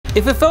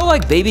If it felt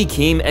like Baby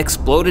Keem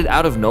exploded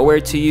out of nowhere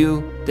to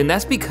you, then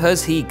that's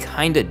because he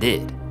kinda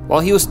did. While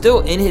he was still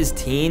in his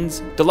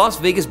teens, the Las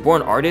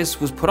Vegas-born artist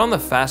was put on the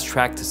fast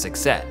track to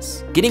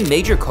success, getting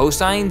major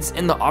cosigns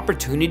and the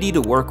opportunity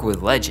to work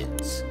with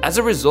legends. As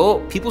a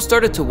result, people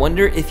started to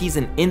wonder if he's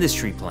an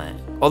industry plant.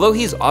 Although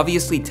he's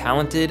obviously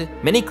talented,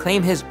 many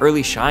claim his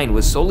early shine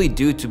was solely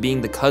due to being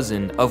the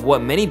cousin of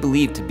what many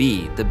believe to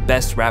be the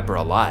best rapper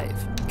alive,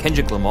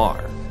 Kendrick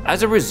Lamar.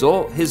 As a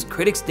result, his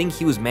critics think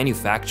he was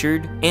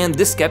manufactured, and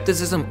this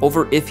skepticism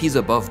over if he's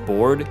above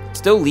board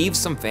still leaves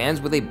some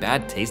fans with a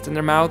bad taste in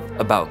their mouth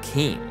about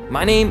Keem.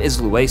 My name is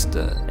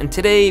Louaista, and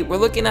today we're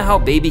looking at how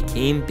Baby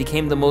Keem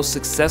became the most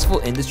successful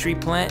industry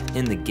plant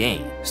in the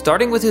game.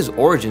 Starting with his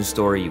origin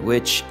story,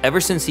 which ever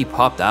since he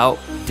popped out,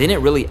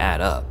 didn't really add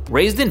up.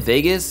 Raised in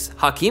Vegas,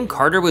 Hakeem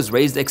Carter was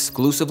raised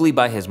exclusively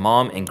by his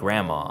mom and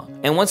grandma,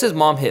 and once his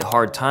mom hit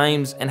hard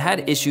times and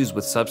had issues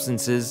with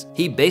substances,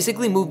 he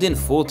basically moved in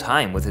full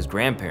time with his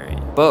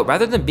grandparent. But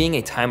rather than being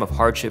a time of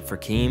hardship for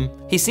Keem,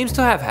 he seems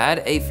to have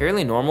had a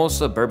fairly normal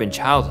suburban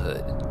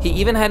childhood. He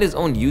even had his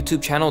own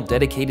YouTube channel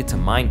dedicated to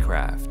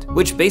Minecraft,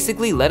 which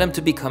basically led him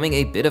to becoming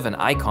a bit of an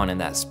icon in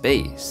that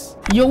space.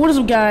 Yo, what is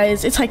up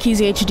guys, it's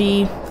Hikeezy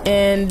HD,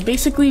 and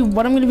basically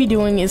what I'm going to be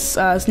doing is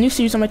a new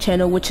series on my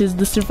channel, which is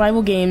the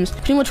survival games.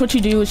 Pretty much what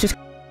you do is just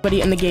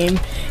everybody in the game,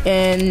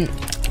 and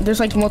there's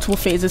like multiple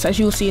phases as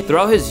you will see.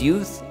 Throughout his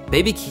youth,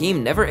 Baby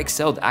Keem never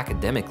excelled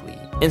academically.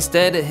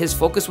 Instead, his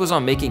focus was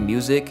on making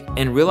music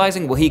and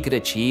realizing what he could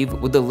achieve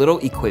with the little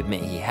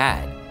equipment he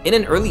had. In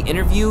an early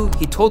interview,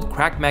 he told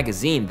Crack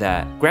Magazine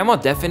that, "Grandma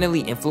definitely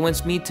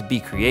influenced me to be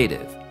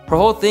creative. Her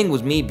whole thing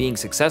was me being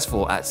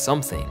successful at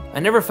something. I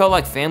never felt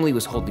like family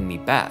was holding me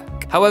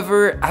back."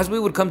 However, as we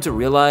would come to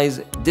realize,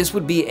 this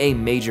would be a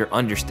major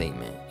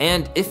understatement.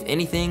 And if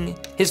anything,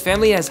 his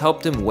family has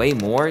helped him way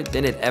more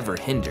than it ever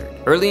hindered.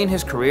 Early in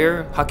his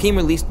career, Hakeem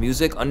released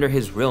music under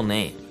his real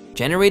name,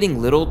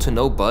 generating little to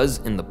no buzz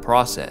in the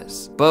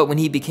process. But when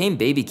he became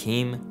Baby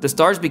Keem, the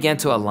stars began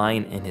to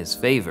align in his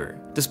favor.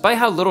 Despite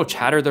how little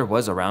chatter there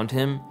was around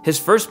him, his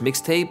first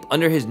mixtape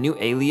under his new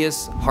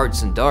alias,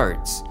 Hearts and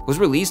Darts, was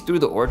released through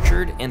The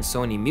Orchard and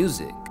Sony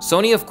Music.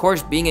 Sony of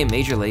course being a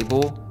major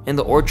label, and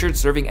The Orchard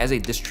serving as a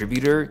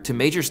distributor to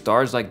major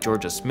stars like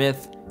Georgia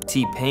Smith,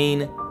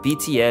 T-Pain,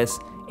 BTS,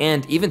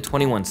 and even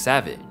 21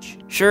 Savage.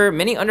 Sure,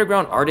 many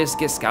underground artists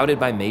get scouted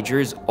by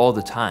majors all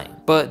the time,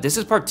 but this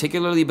is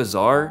particularly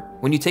bizarre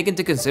when you take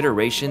into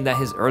consideration that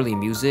his early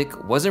music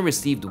wasn't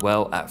received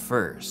well at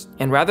first.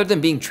 And rather than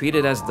being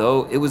treated as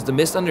though it was the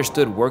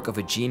misunderstood work of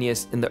a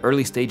genius in the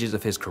early stages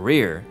of his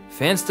career,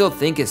 fans still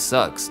think it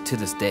sucks to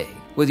this day,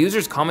 with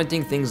users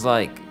commenting things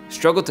like,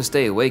 "Struggled to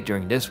stay awake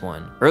during this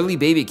one. Early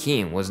Baby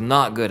Keem was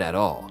not good at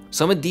all."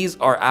 Some of these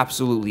are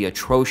absolutely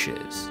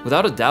atrocious.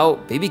 Without a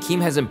doubt, Baby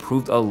Keem has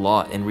improved a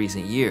lot in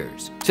recent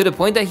years, to the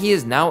point that he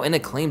is now an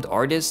acclaimed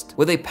artist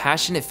with a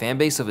passionate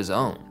fanbase of his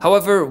own.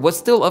 However, what's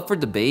still up for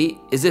debate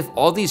is if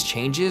all these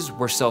changes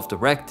were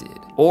self-directed,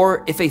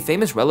 or if a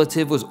famous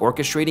relative was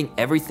orchestrating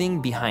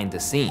everything behind the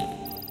scenes.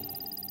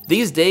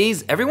 These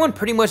days, everyone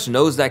pretty much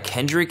knows that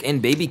Kendrick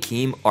and Baby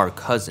Keem are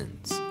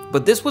cousins.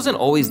 But this wasn't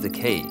always the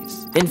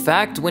case. In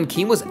fact, when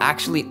Keem was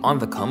actually on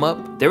the come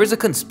up, there was a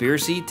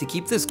conspiracy to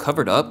keep this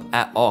covered up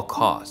at all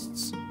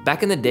costs.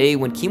 Back in the day,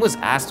 when Keem was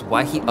asked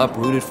why he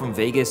uprooted from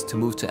Vegas to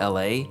move to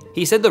LA,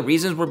 he said the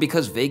reasons were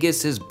because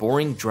Vegas is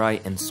boring, dry,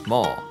 and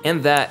small,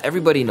 and that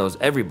everybody knows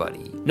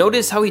everybody.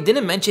 Notice how he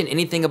didn't mention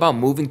anything about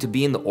moving to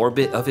be in the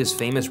orbit of his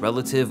famous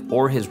relative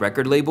or his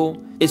record label.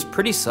 It's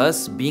pretty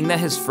sus, being that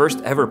his first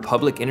ever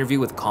public interview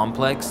with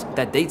Complex,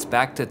 that dates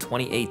back to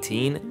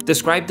 2018,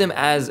 described him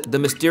as the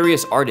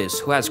mysterious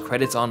artist who has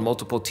credits on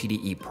multiple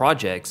TDE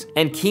projects,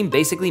 and Keem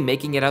basically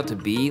making it out to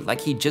be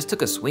like he just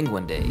took a swing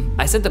one day.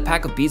 "I sent a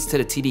pack of beats to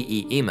the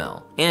TDE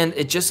email, and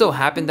it just so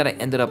happened that I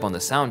ended up on the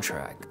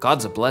soundtrack.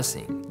 God's a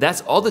blessing."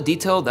 That's all the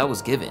detail that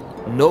was given,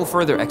 no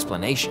further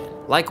explanation.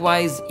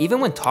 Likewise, even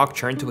when talk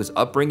turned to his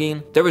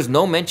upbringing, there was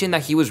no mention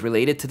that he was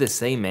related to the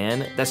same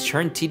man that's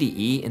turned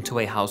TDE into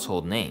a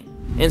household name.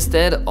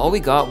 Instead, all we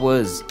got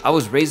was, "I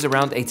was raised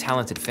around a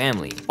talented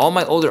family. All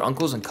my older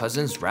uncles and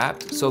cousins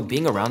rapped, so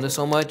being around it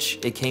so much,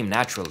 it came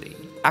naturally."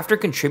 After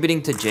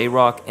contributing to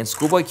J-Rock and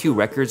Schoolboy Q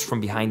records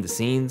from behind the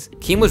scenes,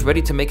 Keem was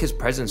ready to make his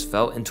presence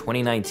felt in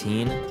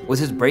 2019 with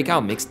his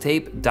breakout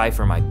mixtape, Die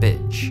For My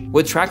Bitch.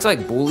 With tracks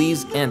like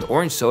Bullies and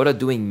Orange Soda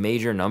doing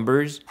major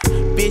numbers.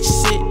 "Bitch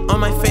sit on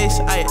my face,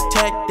 I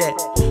attack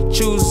that.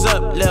 Choose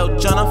up, Lil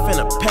John, I'm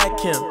finna pack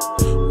him.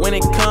 When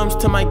it comes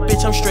to my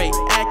bitch, I'm straight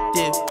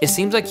active." It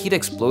seems like he'd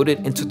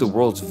exploded into the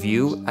world's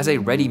view as a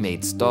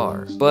ready-made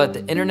star, but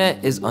the internet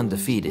is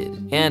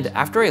undefeated. And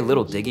after a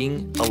little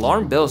digging,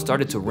 alarm bells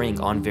started to ring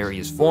on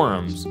various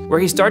forums, where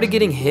he started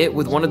getting hit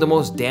with one of the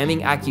most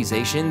damning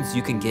accusations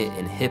you can get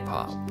in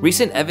hip-hop.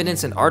 Recent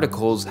evidence and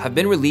articles have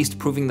been released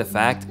proving the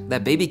fact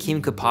that Baby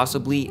Keem could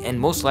possibly and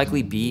most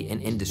likely be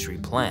an industry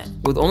plant.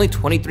 With only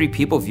 23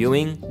 people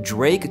viewing,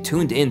 Drake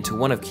tuned in to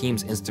one of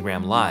Keem's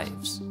Instagram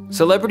lives.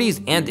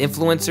 Celebrities and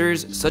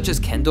influencers such as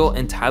Kendall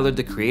and Tyler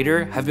the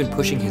Creator have been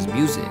pushing his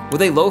music.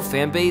 With a low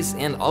fan base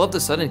and all of a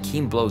sudden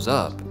Keem blows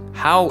up.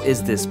 How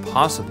is this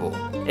possible?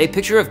 A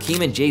picture of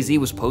Keem and Jay-Z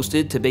was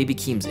posted to Baby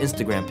Keem's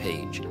Instagram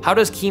page. How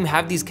does Keem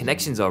have these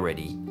connections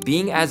already,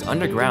 being as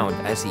underground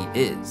as he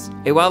is?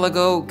 A while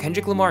ago,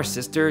 Kendrick Lamar's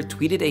sister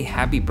tweeted a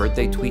happy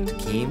birthday tweet to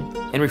Keem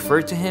and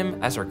referred to him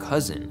as her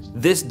cousin.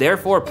 This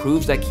therefore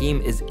proves that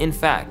Keem is in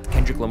fact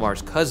Kendrick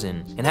Lamar's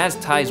cousin and has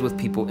ties with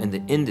people in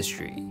the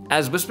industry.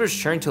 As whispers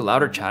turn to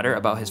louder chatter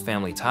about his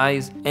family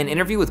ties, an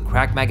interview with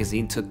Crack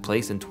Magazine took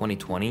place in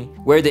 2020,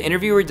 where the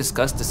interviewer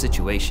discussed the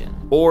situation,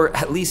 or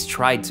at least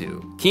tried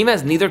to. Keem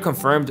has neither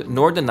confirmed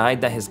nor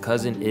denied that his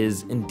cousin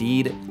is,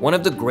 indeed, one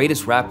of the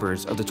greatest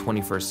rappers of the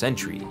 21st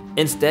century.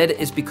 Instead,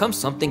 it's become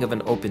something of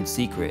an open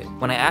secret.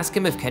 When I ask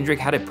him if Kendrick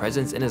had a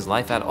presence in his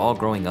life at all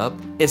growing up,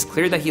 it's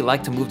clear that he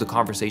liked to move the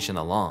conversation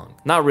along.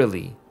 Not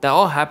really. That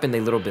all happened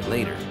a little bit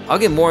later. I'll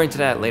get more into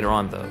that later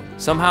on though.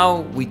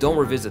 Somehow, we don't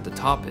revisit the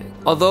topic.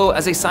 Although,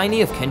 as a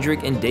signee of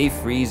Kendrick and Dave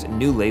Free's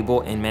new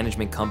label and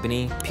management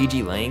company,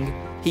 PG Lang,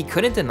 he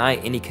couldn't deny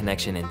any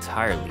connection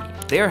entirely.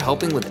 They are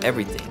helping with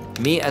everything,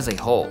 me as a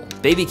whole,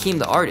 Baby Keem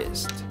the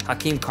artist,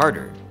 Hakeem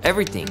Carter,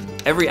 everything,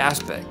 every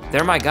aspect.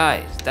 They're my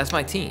guys, that's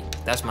my team,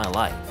 that's my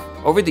life.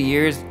 Over the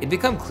years, it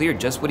became clear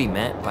just what he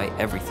meant by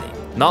everything.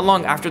 Not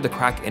long after the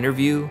Crack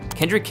interview,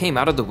 Kendrick came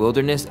out of the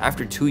wilderness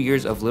after 2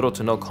 years of little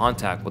to no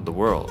contact with the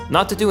world.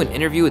 Not to do an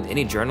interview with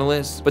any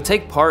journalist, but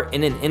take part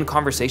in an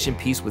in-conversation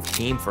piece with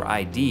Keem for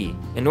ID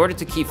in order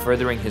to keep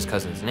furthering his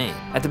cousin's name.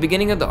 At the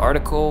beginning of the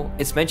article,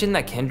 it's mentioned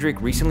that Kendrick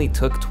recently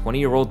took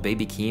 20-year-old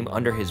Baby Keem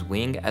under his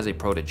wing as a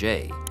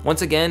protege.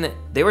 Once again,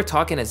 they were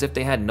talking as if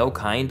they had no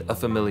kind of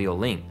familial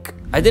link.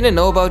 "I didn't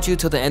know about you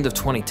till the end of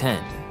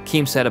 2010.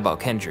 Keem said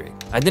about Kendrick.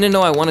 "I didn't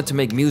know I wanted to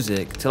make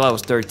music till I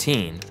was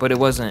 13, but it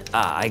wasn't,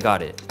 I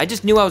got it. I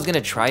just knew I was gonna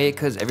try it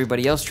cause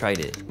everybody else tried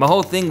it. My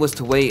whole thing was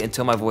to wait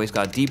until my voice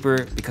got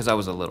deeper because I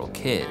was a little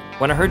kid.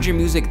 When I heard your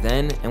music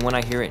then and when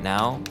I hear it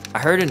now, I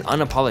heard an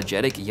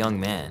unapologetic young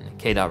man,"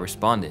 K-Dot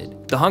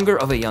responded. "The hunger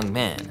of a young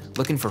man,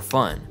 looking for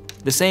fun.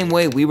 The same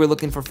way we were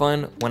looking for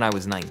fun when I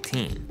was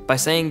 19. By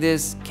saying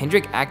this,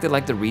 Kendrick acted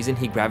like the reason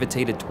he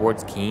gravitated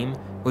towards Keem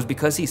was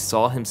because he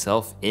saw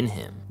himself in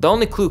him. The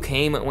only clue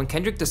came when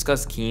Kendrick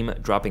discussed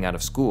Keem dropping out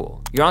of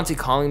school. "Your auntie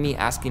calling me,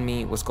 asking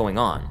me what's going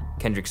on,"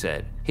 Kendrick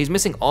said. "He's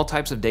missing all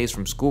types of days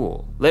from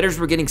school. Letters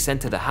were getting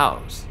sent to the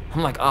house."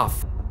 I'm like, oh,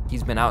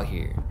 he's been out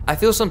here. I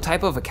feel some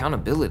type of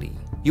accountability.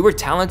 You were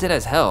talented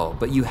as hell,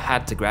 but you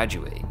had to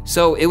graduate.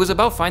 So it was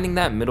about finding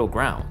that middle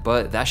ground,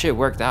 but that shit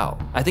worked out.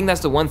 I think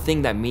that's the one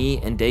thing that me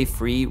and Dave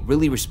Free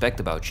really respect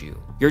about you.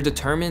 You're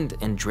determined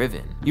and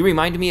driven. You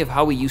remind me of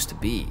how we used to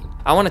be.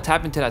 I want to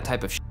tap into that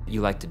type of shit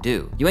you like to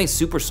do. You ain't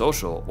super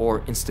social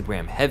or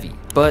Instagram heavy."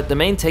 But the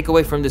main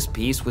takeaway from this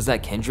piece was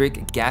that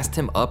Kendrick gassed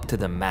him up to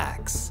the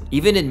max,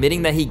 even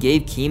admitting that he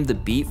gave Keem the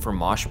beat for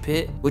Mosh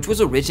Pit, which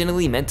was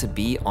originally meant to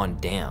be on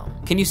Damn.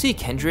 Can you see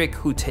Kendrick,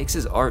 who takes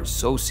his art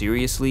so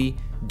seriously,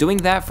 doing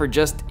that for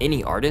just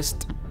any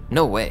artist?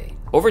 No way.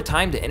 Over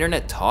time, the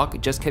internet talk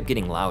just kept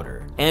getting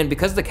louder, and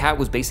because the cat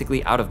was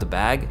basically out of the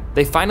bag,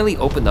 they finally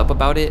opened up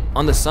about it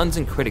on the Sons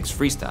and Critics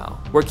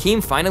freestyle, where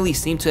Keem finally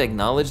seemed to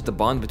acknowledge the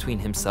bond between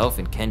himself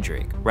and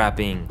Kendrick,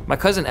 rapping, "My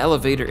cousin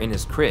elevator in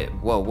his crib,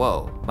 whoa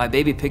whoa, my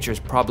baby picture's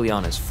probably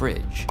on his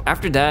fridge."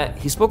 After that,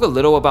 he spoke a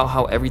little about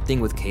how everything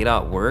with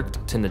K-Dot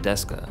worked to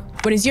Nadeska.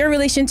 "What is your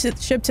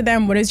relationship to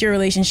them? What is your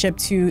relationship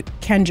to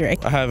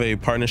Kendrick?" I have a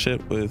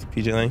partnership with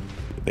PG Lang.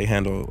 They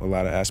handle a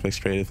lot of aspects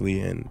creatively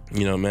and,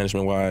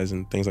 management wise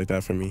and things like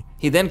that for me.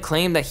 He then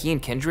claimed that he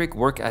and Kendrick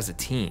work as a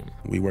team.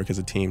 We work as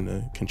a team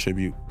to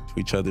contribute to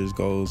each other's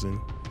goals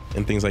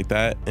and things like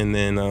that. And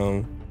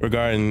then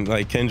regarding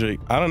like Kendrick,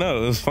 I don't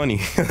know, it was funny.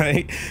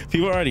 Like,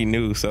 people already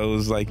knew, so it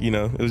was like,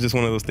 it was just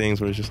one of those things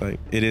where it's just like,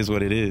 it is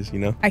what it is,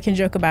 I can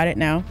joke about it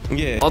now.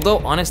 Yeah. Although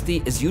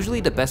honesty is usually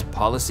the best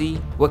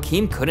policy, what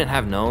Keem couldn't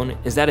have known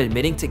is that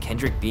admitting to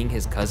Kendrick being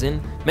his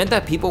cousin meant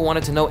that people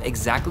wanted to know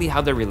exactly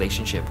how their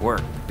relationship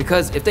worked.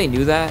 Because if they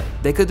knew that,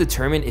 they could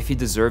determine if he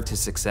deserved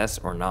his success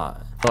or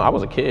not. I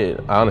was a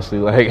kid, honestly.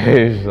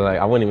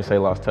 I wouldn't even say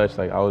lost touch.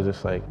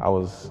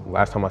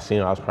 Last time I seen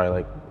him, I was probably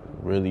like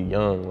really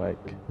young,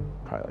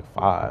 probably like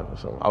 5 or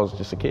something. I was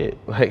just a kid,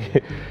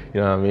 you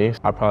know what I mean?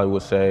 I probably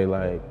would say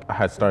I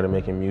had started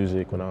making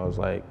music when I was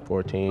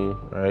 14,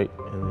 right?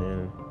 And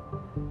then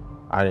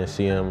I didn't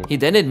see him. He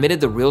then admitted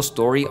the real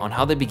story on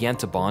how they began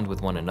to bond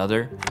with one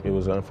another. It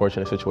was an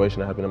unfortunate situation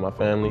that happened in my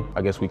family.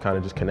 I guess we kind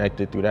of just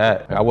connected through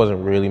that. I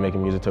wasn't really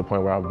making music to a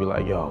point where I would be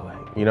like, yo,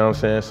 you know what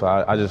I'm saying? So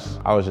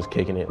I was just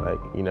kicking it,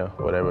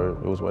 whatever,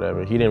 it was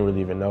whatever. He didn't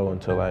really even know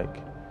until later.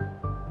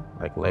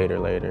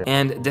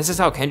 And this is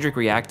how Kendrick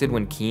reacted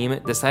when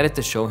Keem decided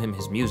to show him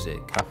his music.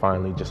 I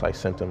finally just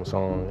sent him a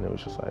song and it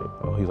was just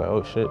he's like,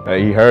 oh shit.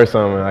 He heard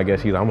something and I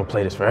guess he's like, I'm gonna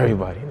play this for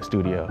everybody in the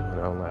studio. And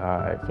I'm like, all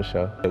right, for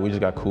sure. We just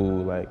got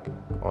cool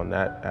on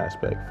that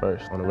aspect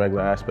first. On the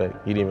regular aspect,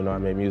 he didn't even know I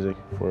made music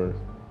for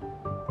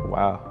a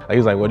while. He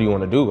was like, what do you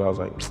wanna do? I was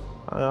like,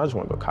 I just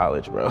want to go to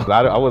college, bro.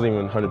 I wasn't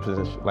even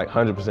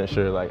 100%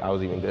 sure like I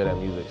was even good at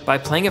music. By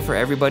playing it for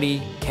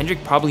everybody,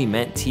 Kendrick probably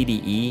meant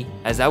TDE,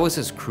 as that was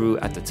his crew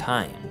at the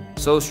time.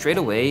 So straight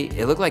away,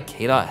 it looked like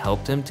K-Dot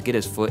helped him to get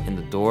his foot in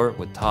the door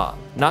with Top,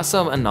 not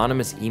some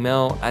anonymous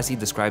email as he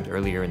described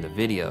earlier in the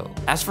video.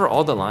 As for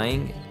all the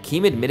lying,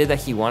 Keem admitted that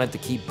he wanted to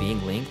keep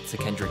being linked to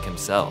Kendrick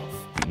himself.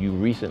 You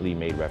recently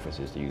made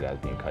references to you guys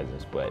being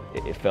cousins, but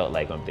it felt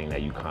like something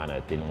that you kind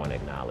of didn't want to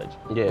acknowledge.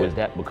 Yeah. Was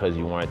that because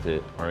you wanted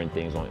to earn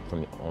things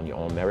on your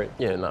own merit?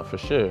 Yeah, not for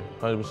sure,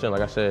 100%.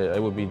 Like I said,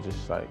 it would be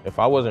just like, if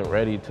I wasn't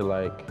ready to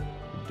like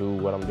do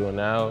what I'm doing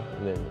now,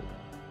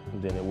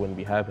 then it wouldn't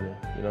be happening,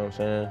 you know what I'm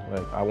saying?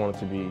 Like, I wanted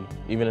to be,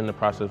 even in the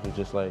process of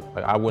just like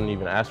I wouldn't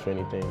even ask for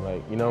anything,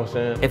 like, you know what I'm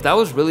saying? If that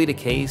was really the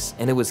case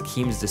and it was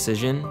Keem's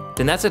decision,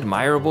 then that's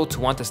admirable to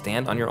want to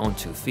stand on your own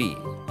 2 feet.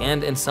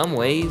 And in some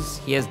ways,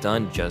 he has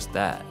done just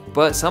that.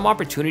 But some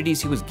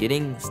opportunities he was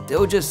getting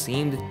still just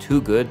seemed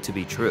too good to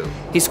be true.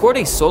 He scored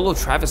a solo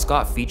Travis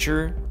Scott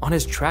feature on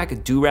his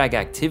track Do-Rag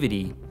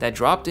Activity that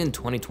dropped in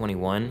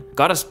 2021,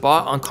 got a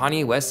spot on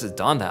Kanye West's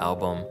Donda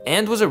album,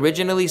 and was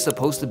originally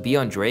supposed to be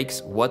on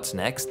Drake's What's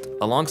Next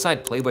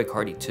alongside Playboi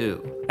Carti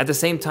too. At the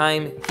same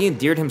time, he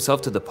endeared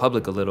himself to the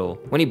public a little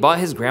when he bought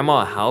his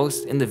grandma a house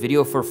in the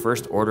video for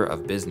First Order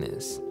of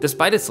Business.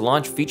 Despite its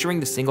launch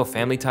featuring the single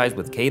Family Ties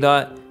with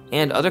K-Dot,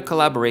 and other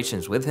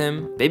collaborations with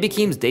him, Baby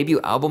Keem's debut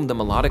album The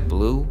Melodic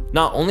Blue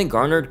not only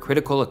garnered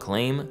critical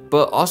acclaim,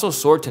 but also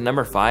soared to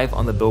number 5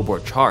 on the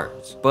Billboard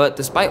charts. But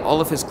despite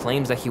all of his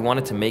claims that he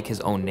wanted to make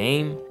his own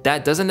name,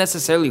 that doesn't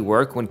necessarily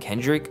work when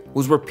Kendrick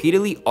was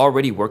repeatedly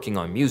already working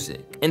on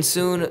music. And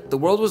soon, the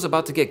world was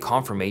about to get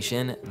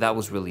confirmation that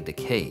was really the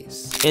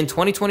case. In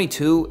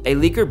 2022, a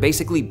leaker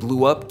basically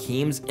blew up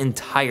Keem's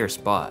entire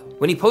spot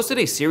when he posted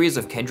a series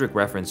of Kendrick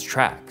referenced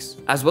tracks,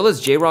 as well as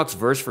J-Rock's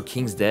verse for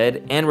King's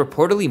Dead and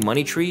reportedly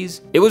Money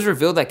Trees. It was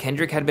revealed that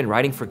Kendrick had been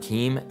writing for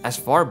Keem as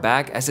far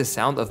back as his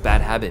Sound of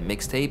Bad Habit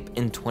mixtape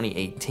in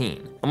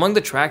 2018. Among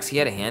the tracks he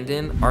had a hand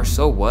in are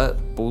So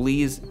What,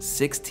 Bullies,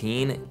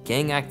 16,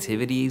 Gang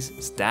Activities,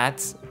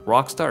 Stats,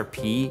 Rockstar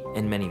P,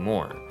 and many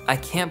more. I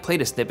can't play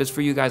the snippets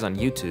for you guys on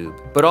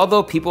YouTube, but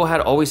although people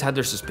had always had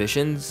their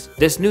suspicions,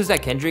 this news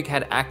that Kendrick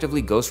had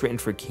actively ghostwritten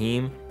for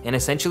Keem and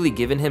essentially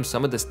given him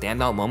some of the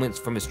standout moments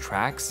from his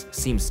tracks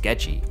seems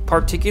sketchy,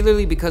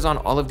 particularly because on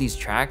all of these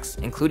tracks,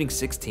 including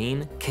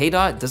 16,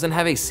 K-Dot doesn't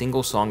have a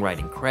single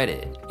songwriting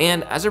credit.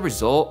 And as a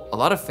result, a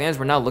lot of fans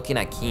were now looking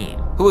at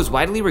Keem, who was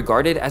widely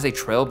regarded as a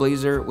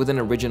trailblazer with an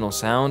original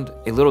sound,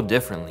 a little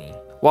differently.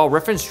 While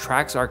reference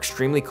tracks are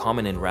extremely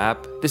common in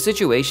rap, the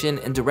situation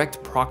and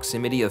direct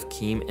proximity of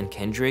Keem and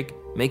Kendrick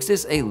makes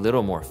this a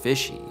little more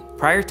fishy.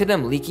 Prior to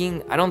them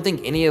leaking, I don't think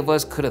any of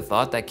us could have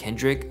thought that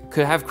Kendrick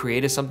could have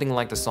created something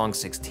like the song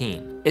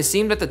 16. It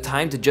seemed at the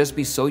time to just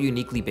be so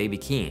uniquely Baby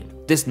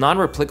Keem. This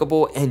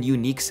non-replicable and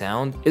unique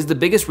sound is the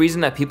biggest reason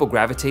that people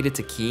gravitated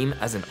to Keem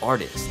as an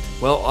artist.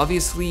 Well,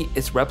 obviously,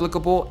 it's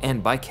replicable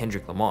and by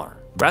Kendrick Lamar.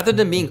 Rather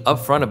than being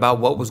upfront about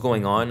what was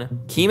going on,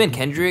 Keem and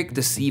Kendrick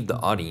deceived the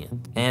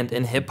audience. And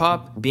in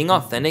hip-hop, being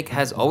authentic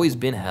has always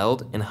been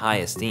held in high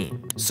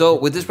esteem. So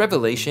with this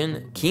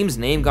revelation, Keem's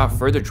name got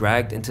further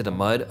dragged into the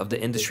mud of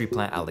the industry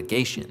plant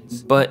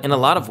allegations. But in a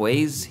lot of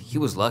ways, he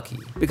was lucky,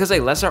 because a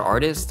lesser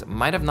artist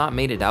might have not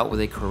made it out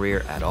with a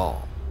career at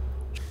all.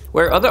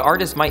 Where other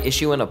artists might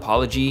issue an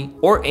apology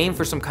or aim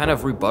for some kind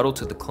of rebuttal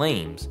to the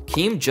claims,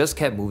 Keem just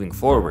kept moving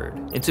forward.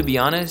 And to be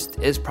honest,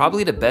 it's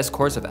probably the best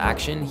course of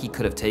action he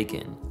could have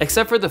taken.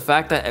 Except for the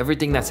fact that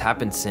everything that's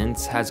happened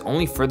since has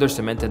only further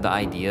cemented the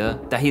idea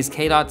that he's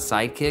K-Dot's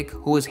sidekick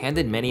who was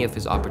handed many of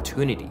his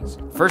opportunities.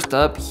 First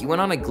up, he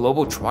went on a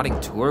global trotting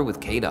tour with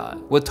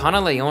K-Dot. With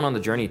Tana Leon on the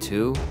journey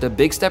too, the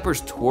Big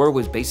Steppers tour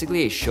was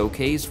basically a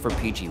showcase for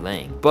PG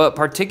Lang, but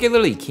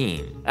particularly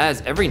Keem,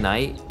 as every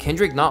night,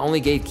 Kendrick not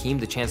only gave Keem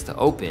the chance to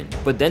open,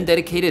 but then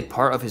dedicated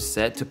part of his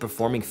set to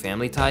performing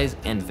Family Ties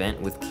and Vent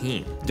with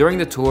Keem. During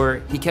the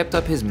tour, he kept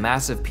up his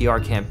massive PR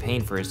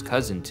campaign for his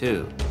cousin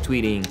too,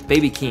 tweeting,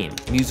 "Baby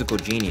Keem, musical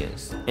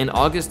genius," in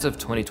August of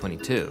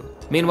 2022.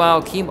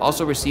 Meanwhile, Keem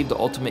also received the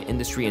ultimate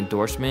industry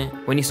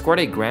endorsement when he scored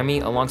a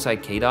Grammy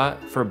alongside K-Dot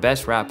for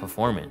Best Rap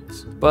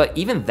Performance. But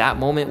even that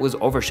moment was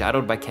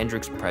overshadowed by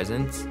Kendrick's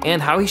presence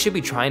and how he should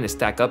be trying to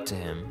stack up to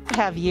him.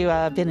 Have you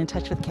been in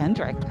touch with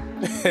Kendrick?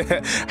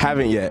 I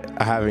haven't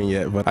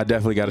yet, but I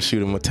definitely got to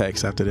shoot him a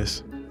text after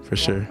this, for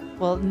sure.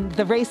 Well,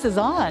 the race is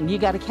on. You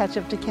got to catch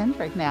up to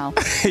Kendrick now.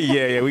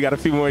 yeah, we got a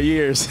few more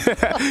years,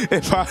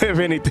 if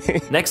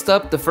anything. Next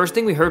up, the first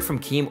thing we heard from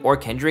Keem or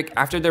Kendrick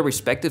after their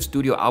respective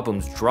studio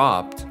albums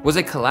dropped was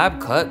a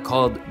collab cut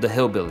called The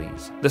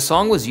Hillbillies. The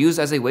song was used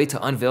as a way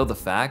to unveil the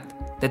fact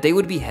that they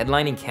would be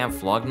headlining Camp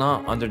Flog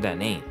Gnaw under that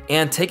name.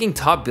 And taking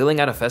top billing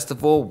at a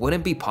festival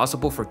wouldn't be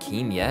possible for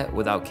Keem yet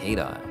without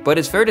K-Dot. But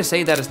it's fair to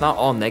say that it's not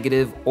all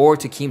negative or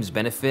to Keem's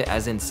benefit,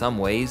 as in some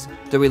ways,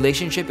 the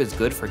relationship is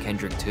good for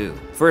Kendrick too.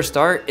 For a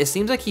start, it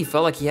seems like he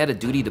felt like he had a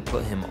duty to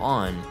put him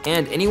on,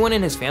 and anyone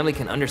in his family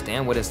can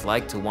understand what it's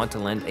like to want to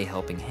lend a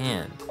helping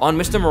hand. On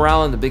Mr.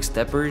 Morale and the Big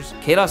Steppers,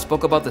 K-Dot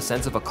spoke about the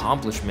sense of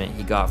accomplishment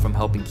he got from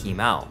helping Keem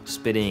out,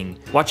 spitting,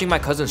 "Watching my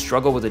cousin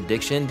struggle with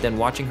addiction, then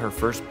watching her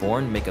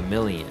firstborn make $1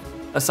 million."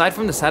 Aside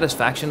from the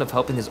satisfaction of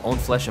helping his own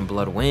flesh and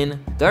blood win,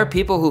 there are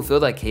people who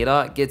feel that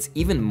K-Dot gets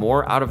even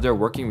more out of their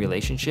working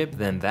relationship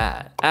than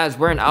that. As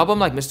where an album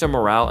like Mr.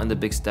 Morale and the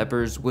Big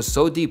Steppers was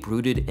so deep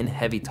rooted in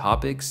heavy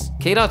topics,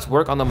 K-Dot's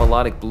work on the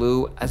Melodic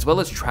Blue, as well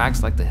as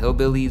tracks like the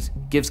Hillbillies,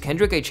 gives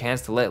Kendrick a chance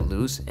to let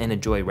loose and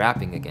enjoy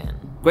rapping again.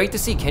 Great to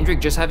see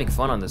Kendrick just having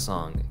fun on the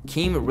song.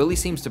 Keem really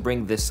seems to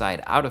bring this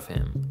side out of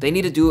him. They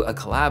need to do a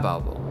collab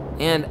album.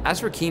 And as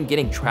for Keem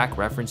getting track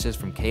references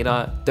from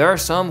K-Dot, there are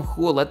some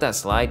who will let that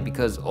slide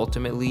because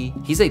ultimately,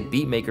 he's a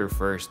beatmaker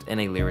first and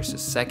a lyricist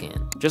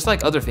second, just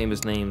like other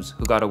famous names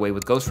who got away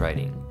with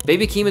ghostwriting.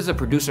 Baby Keem is a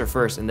producer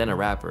first and then a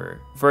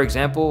rapper. For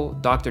example,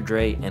 Dr.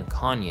 Dre and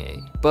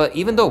Kanye. But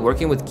even though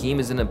working with Keem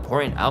is an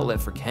important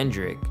outlet for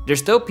Kendrick, there's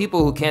still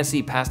people who can't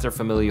see past their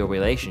familial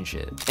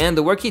relationship, and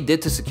the work he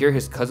did to secure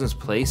his cousin's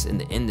place in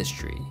the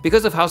industry.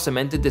 Because of how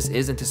cemented this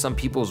is into some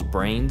people's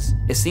brains,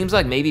 it seems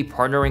like maybe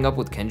partnering up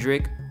with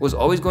Kendrick was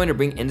always going to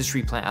bring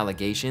industry plant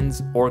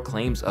allegations or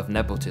claims of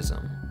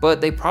nepotism. But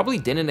they probably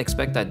didn't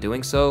expect that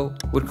doing so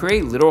would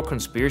create literal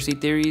conspiracy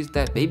theories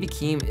that Baby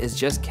Keem is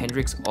just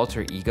Kendrick's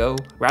alter ego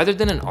rather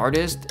than an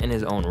artist in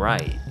his own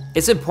right.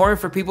 It's important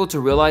for people to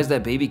realize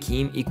that Baby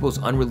Keem equals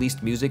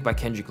unreleased music by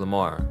Kendrick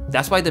Lamar.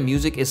 That's why the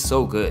music is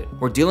so good.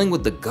 We're dealing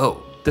with the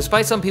GOAT.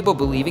 Despite some people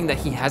believing that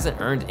he hasn't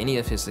earned any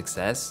of his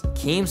success,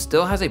 Keem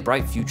still has a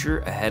bright future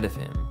ahead of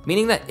him,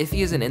 meaning that if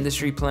he is an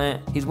industry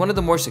plant, he's one of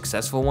the more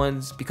successful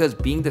ones because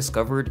being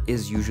discovered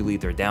is usually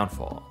their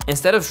downfall.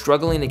 Instead of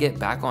struggling to get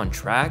back on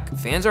track,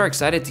 fans are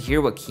excited to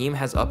hear what Keem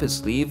has up his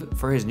sleeve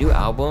for his new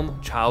album,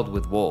 Child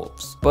with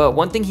Wolves. But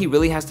one thing he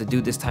really has to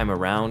do this time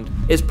around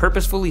is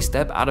purposefully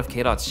step out of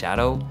K-Dot's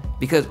shadow,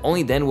 because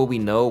only then will we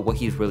know what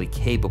he's really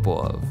capable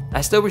of.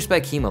 I still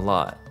respect Keem a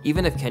lot,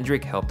 even if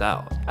Kendrick helped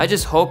out. I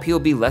just hope he'll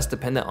be less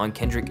dependent on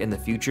Kendrick in the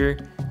future,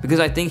 because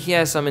I think he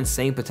has some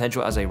insane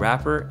potential as a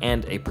rapper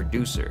and a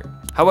producer.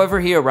 However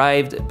he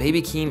arrived,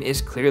 Baby Keem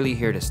is clearly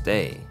here to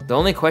stay. The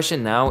only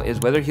question now is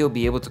whether he'll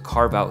be able to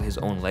carve out his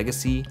own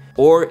legacy,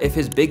 or if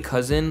his big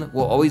cousin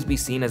will always be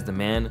seen as the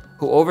man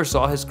who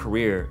oversaw his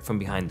career from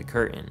behind the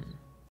curtain.